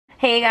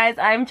Hey guys,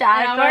 I'm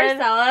Jacqueline. And I'm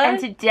Marcella. And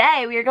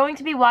today we are going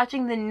to be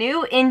watching the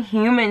new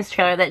Inhumans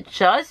trailer that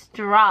just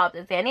dropped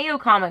at San Diego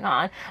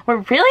Comic-Con. We're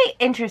really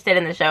interested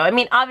in the show. I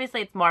mean,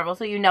 obviously it's Marvel,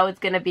 so you know it's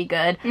gonna be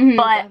good. But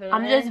definitely.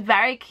 I'm just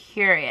very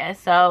curious,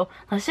 so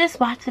let's just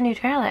watch the new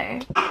trailer.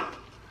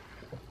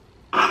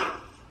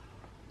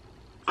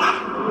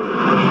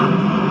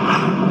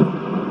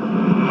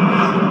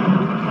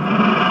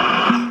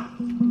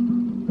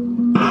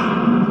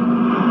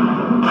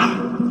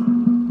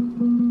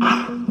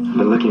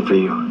 We're looking for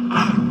you.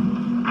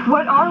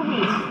 What are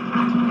we?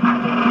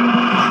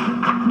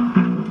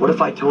 What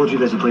if I told you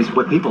there's a place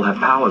where people have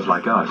powers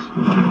like us?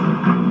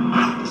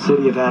 The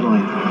city of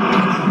Adeline.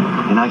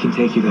 And I can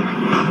take you there.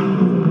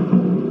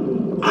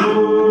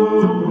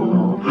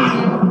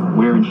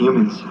 We're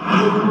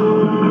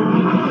Inhumans.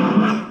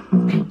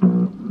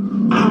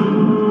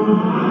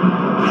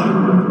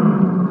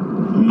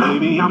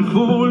 Maybe I'm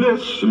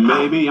foolish,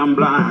 maybe I'm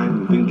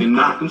blind, thinking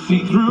I can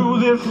see through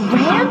this.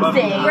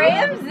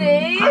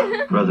 Ramsey!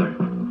 Brother,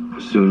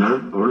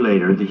 sooner or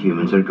later the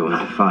humans are going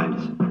to find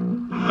us.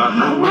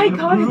 Oh my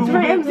god, it's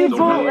Ramsey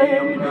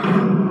Bolton!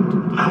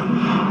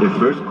 Their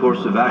first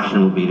course of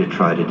action will be to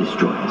try to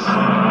destroy us.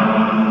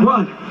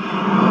 Run!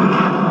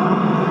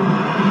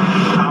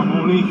 I'm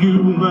only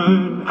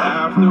human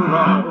after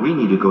all. We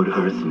need to go to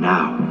Earth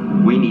now.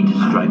 We need to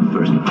strike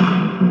first.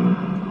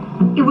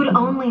 It would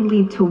only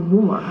lead to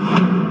war.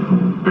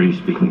 Are you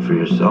speaking for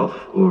yourself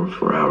or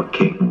for our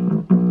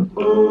king?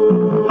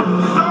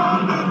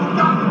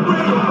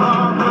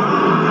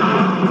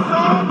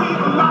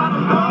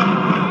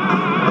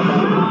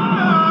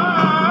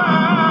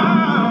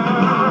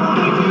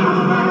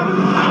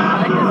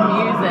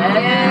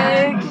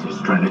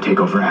 He's trying to take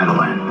over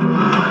Adeline.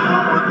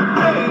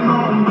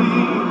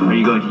 Are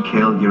you going to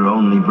kill your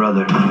only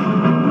brother?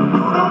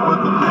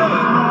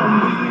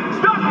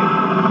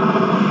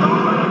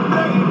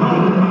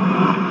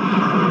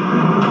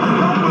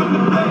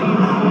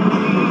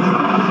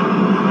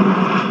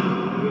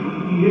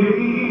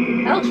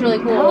 That looks really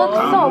cool. That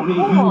looks so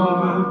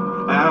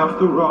cool.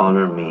 After all,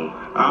 Honor me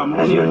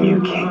as your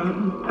new king.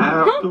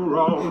 after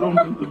all, don't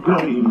put the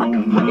blame on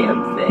me.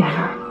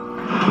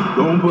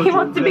 Don't put He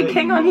wants to be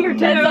king on here too.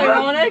 That's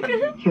ironic.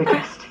 You're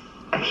just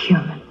a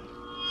human.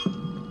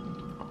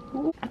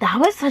 That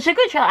was such a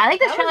good trailer. I like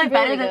this That trailer was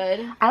better really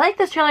than good. I like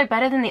this trailer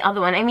better than the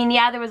other one. I mean,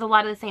 yeah, there was a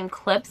lot of the same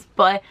clips,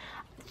 but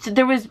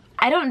there was,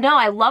 I don't know,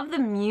 I love the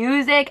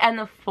music and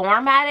the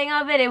formatting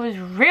of it. It was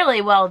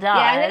really well done.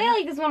 Yeah, I think I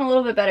like this one a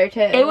little bit better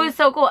too. It was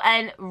so cool,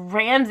 and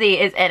Ramsey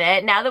is in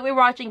it. Now that we're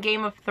watching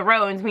Game of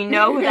Thrones, we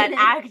know who that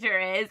actor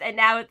is, and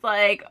now it's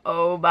like,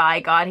 oh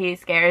my god, he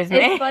scares me.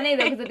 It's funny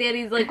though, because at the end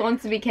he's like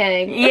wants to be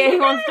king. Yeah, he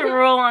wants to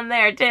rule on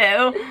there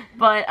too.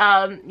 But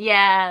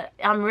yeah,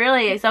 I'm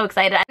really so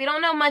excited. We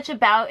don't know much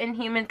about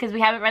Inhumans because we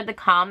haven't read the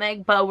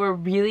comic, but we're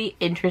really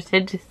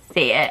interested to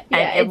see it. Yeah,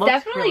 and it it's looks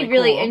definitely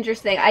really cool.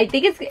 interesting. I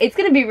think it's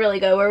gonna be really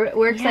good.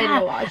 We're excited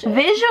to watch it.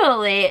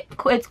 Visually,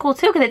 it's cool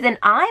too because it's in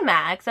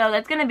IMAX, so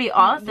that's gonna be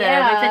awesome.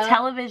 Yeah, it's a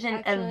television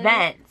actually.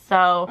 event,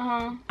 so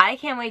Uh-huh. I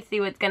can't wait to see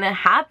what's gonna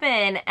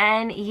happen.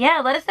 And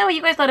yeah, let us know what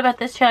you guys thought about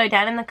this trailer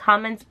down in the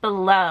comments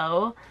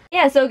below.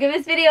 Yeah, so give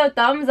this video a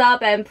thumbs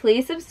up and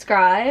please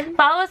subscribe.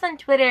 Follow us on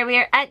Twitter. We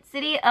are at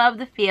City of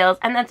the Fields,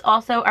 and that's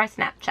also our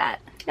Snapchat.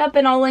 Yep,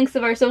 and all links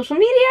of our social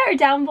media are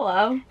down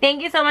below.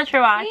 Thank you so much for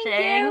watching.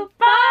 Thank you.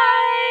 Bye!